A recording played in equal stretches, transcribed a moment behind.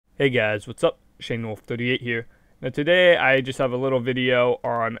Hey guys, what's up? ShaneWolf38 here. Now today I just have a little video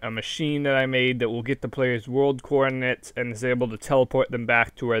on a machine that I made that will get the player's world coordinates and is able to teleport them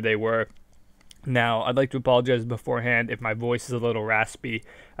back to where they were. Now I'd like to apologize beforehand if my voice is a little raspy.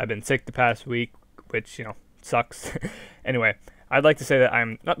 I've been sick the past week, which, sucks. Anyway, I'd like to say that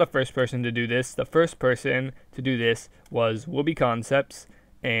I'm not the first person to do this. The first person to do this was WubbiConcepts,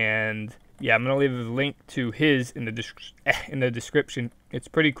 and yeah, I'm going to leave a link to his in the description. It's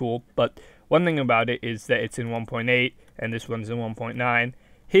pretty cool, but one thing about it is that it's in 1.8 and this one's in 1.9.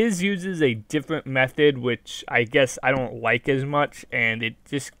 His uses a different method, which I guess I don't like as much, and it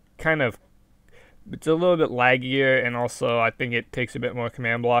just it's a little bit laggier, and also I think it takes a bit more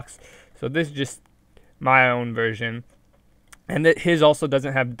command blocks. So this is just my own version. And that his also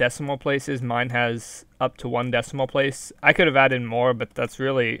doesn't have decimal places. Mine has up to 1 decimal place. I could have added more, but that's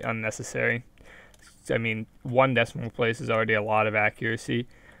really unnecessary. I mean, 1 decimal place is already a lot of accuracy.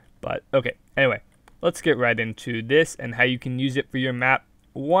 But okay, anyway, let's get right into this and how you can use it for your map.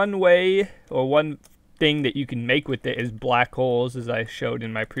 One way, or one thing that you can make with it, is black holes, as I showed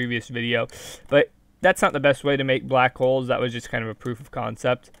in my previous video. But that's not the best way to make black holes. That was just kind of a proof of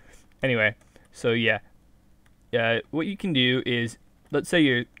concept. Anyway, so yeah. What you can do is, let's say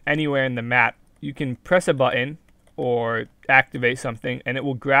you're anywhere in the map, you can press a button or activate something and it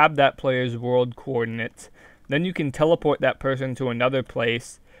will grab that player's world coordinates. Then you can teleport that person to another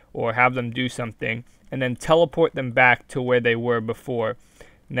place or have them do something and then teleport them back to where they were before.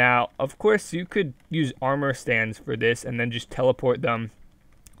 Now, of course, you could use armor stands for this and then just teleport them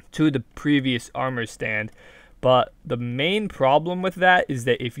to the previous armor stand. But the main problem with that is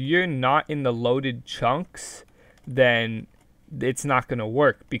that if you're not in the loaded chunks, then it's not going to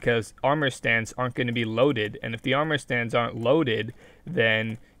work because armor stands aren't going to be loaded, and if the armor stands aren't loaded,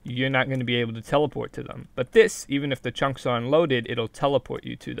 then you're not going to be able to teleport to them. But this, even if the chunks are unloaded, it'll teleport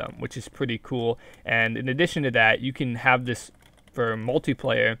you to them, which is pretty cool. And in addition to that, you can have this for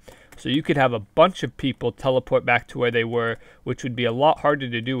multiplayer, so you could have a bunch of people teleport back to where they were, which would be a lot harder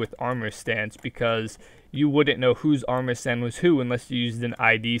to do with armor stands because you wouldn't know whose armor stand was who unless you used an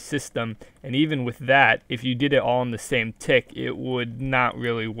ID system. And even with that, if you did it all in the same tick, it would not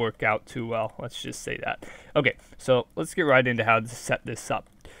really work out too well. Let's just say that. Okay, so let's get right into how to set this up.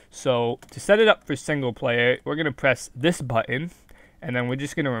 So to set it up for single player, we're going to press this button, and then we're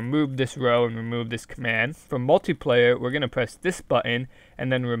just going to remove this row and remove this command. For multiplayer, we're going to press this button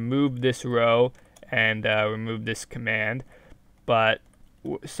and then remove this row and remove this command.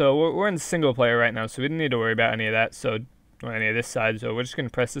 So we're in single player right now, so we don't need to worry about any of that, or any of this side. So we're just going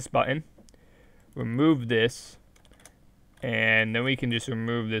to press this button, remove this, and then we can just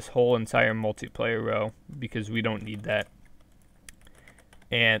remove this whole entire multiplayer row because we don't need that.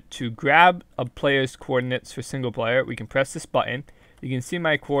 And to grab a player's coordinates for single player, we can press this button. You can see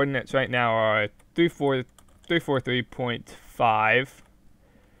my coordinates right now are 343.5,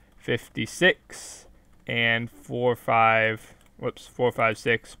 56, and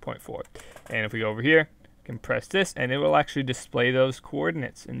 456.4. And if we go over here, you can press this and it will actually display those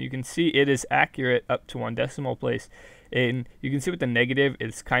coordinates, and you can see it is accurate up to 1 decimal place. And you can see with the negative,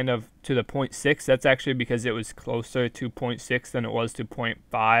 it's kind of to the 0.6. That's actually because it was closer to 0.6 than it was to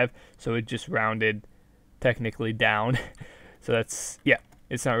 0.5, so it just rounded technically down. So that's, yeah,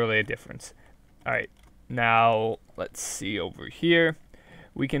 it's not really a difference. Alright, now let's see over here.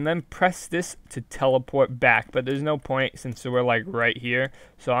 We can then press this to teleport back, but there's no point since we're like right here.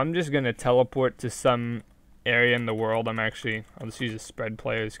 So I'm just going to teleport to some area in the world. I'll just use a spread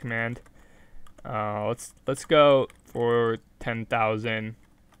players command. Let's go for 10,000.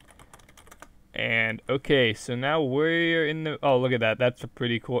 And okay, so now we're in the, oh, look at that. That's a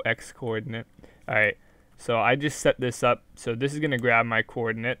pretty cool X coordinate. Alright, so I just set this up. So this is going to grab my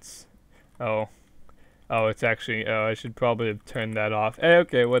coordinates. Oh, it's actually, I should probably have turned that off.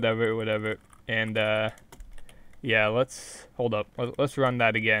 Okay, whatever. And, yeah, let's run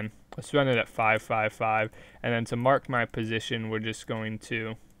that again. Let's run it at 555. And then to mark my position, we're just going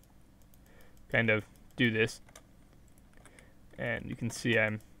to kind of do this. And you can see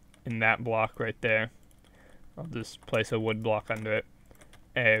I'm in that block right there. I'll just place a wood block under it.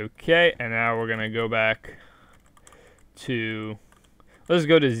 Okay, and now we're going to go back to... Let's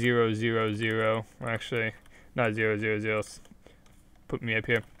go to 0, 0, 0. Actually, not 0, 0, 0. Put me up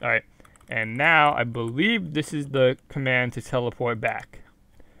here. Alright. And now, I believe this is the command to teleport back.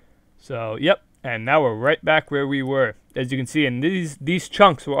 So, yep. And now we're right back where we were. As you can see, and these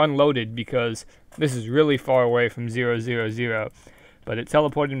chunks were unloaded because this is really far away from 0, 0, 0. But it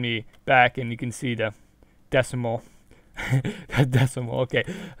teleported me back, and you can see the decimal. Okay.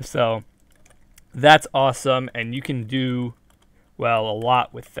 So, that's awesome, and you can do well, a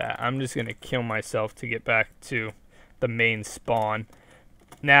lot with that. I'm just going to kill myself to get back to the main spawn.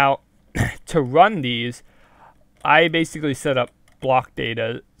 Now, to run these, I basically set up block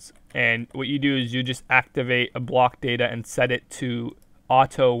data, and what you do is you just activate a block data and set it to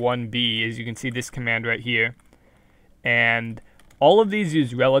auto 1B, as you can see this command right here. And all of these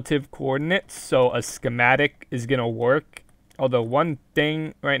use relative coordinates, so a schematic is going to work. Although one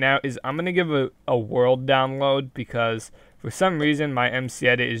thing right now is I'm going to give a world download because for some reason my MC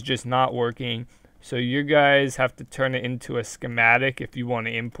edit is just not working. So you guys have to turn it into a schematic if you want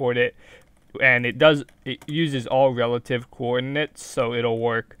to import it. And it uses all relative coordinates, so it'll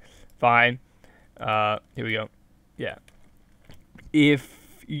work fine. Here we go. Yeah.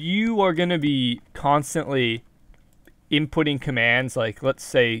 If you are going to be constantly inputting commands, like let's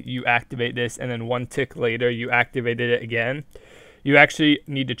say you activate this and then one tick later you activated it again, you actually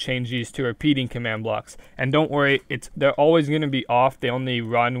need to change these to repeating command blocks. And don't worry, they're always going to be off. They only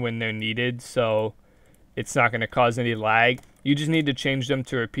run when they're needed, so it's not going to cause any lag. You just need to change them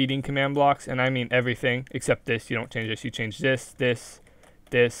to repeating command blocks, and I mean everything except this. You don't change this. You change this, this,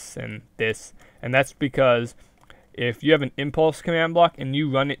 this, and this. And that's because if you have an impulse command block and you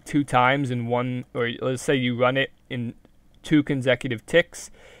run it 2 times in one, or let's say you run it in 2 consecutive ticks,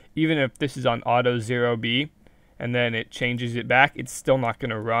 even if this is on auto 0B and then it changes it back, it's still not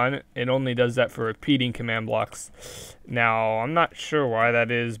going to run. It only does that for repeating command blocks. Now, I'm not sure why that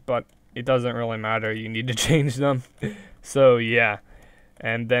is, but it doesn't really matter. You need to change them. So yeah,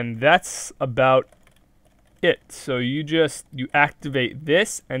 and then that's about it. So you activate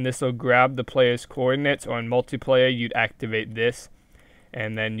this, and this will grab the player's coordinates, or in multiplayer you'd activate this,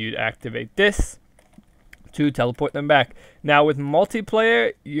 and then you'd activate this to teleport them back. Now with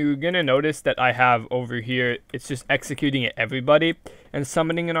multiplayer, you're gonna notice that I have over here, it's just executing at everybody and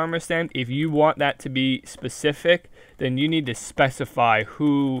summoning an armor stand. If you want that to be specific, then you need to specify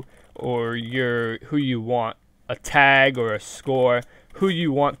who you want, a tag or a score, who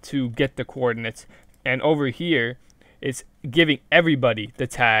you want to get the coordinates. And over here, it's giving everybody the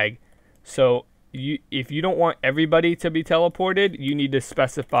tag. So if you don't want everybody to be teleported, you need to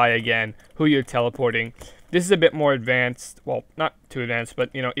specify again who you're teleporting. This is a bit more advanced. Well, not too advanced, but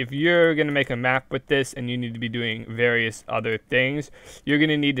you know, if you're going to make a map with this and you need to be doing various other things, you're going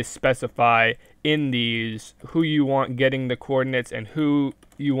to need to specify in these who you want getting the coordinates and who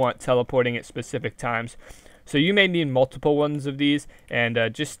you want teleporting at specific times. So you may need multiple ones of these. And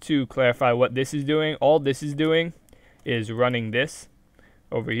just to clarify what this is doing, all this is doing is running this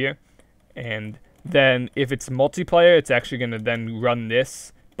over here. And then if it's multiplayer, it's actually going to then run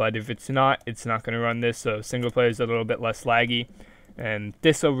this. But if it's not going to run this. So single player is a little bit less laggy. And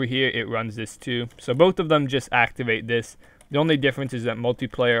this over here, it runs this too. So both of them just activate this. The only difference is that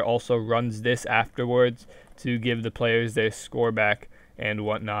multiplayer also runs this afterwards to give the players their score back and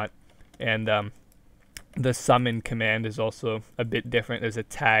whatnot. And the summon command is also a bit different. There's a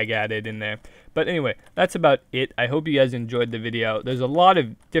tag added in there. But anyway, that's about it. I hope you guys enjoyed the video. There's a lot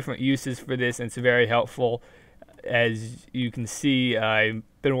of different uses for this, and it's very helpful. As you can see, I've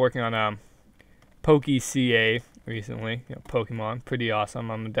been working on PokeCA recently. You know, Pokemon, pretty awesome.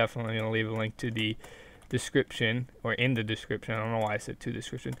 I'm definitely going to leave a link to the description, or in the description. I don't know why I said to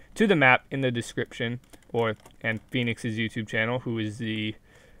description. To the map in the description, and Phoenix's YouTube channel, who is the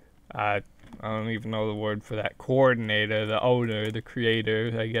I don't even know the word for that, coordinator, the owner, the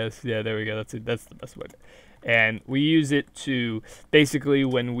creator, I guess. Yeah, there we go. That's it. That's the best word. And we use it to, basically,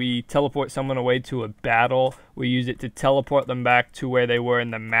 when we teleport someone away to a battle, we use it to teleport them back to where they were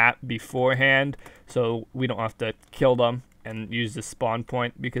in the map beforehand, so we don't have to kill them and use the spawn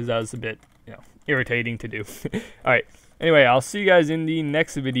point, because that was a bit, you know, irritating to do. Alright, anyway, I'll see you guys in the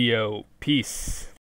next video. Peace.